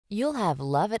You'll have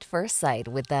love at first sight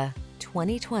with the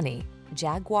 2020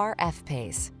 Jaguar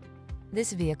F-Pace.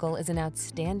 This vehicle is an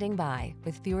outstanding buy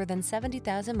with fewer than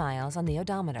 70,000 miles on the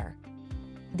odometer.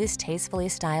 This tastefully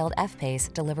styled F-Pace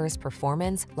delivers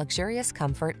performance, luxurious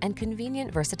comfort, and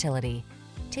convenient versatility.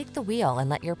 Take the wheel and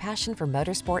let your passion for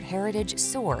motorsport heritage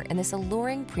soar in this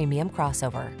alluring premium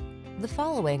crossover. The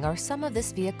following are some of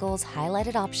this vehicle's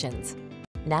highlighted options: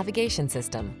 navigation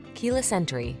system, keyless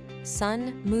entry,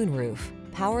 sun, moonroof,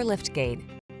 power liftgate,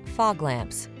 fog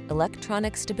lamps,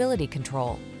 electronic stability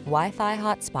control, Wi-Fi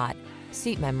hotspot,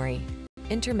 seat memory,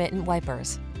 intermittent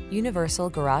wipers, universal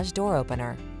garage door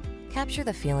opener. Capture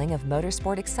the feeling of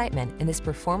motorsport excitement in this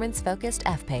performance-focused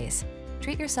F-Pace.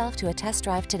 Treat yourself to a test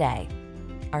drive today.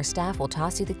 Our staff will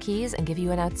toss you the keys and give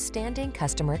you an outstanding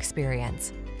customer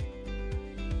experience.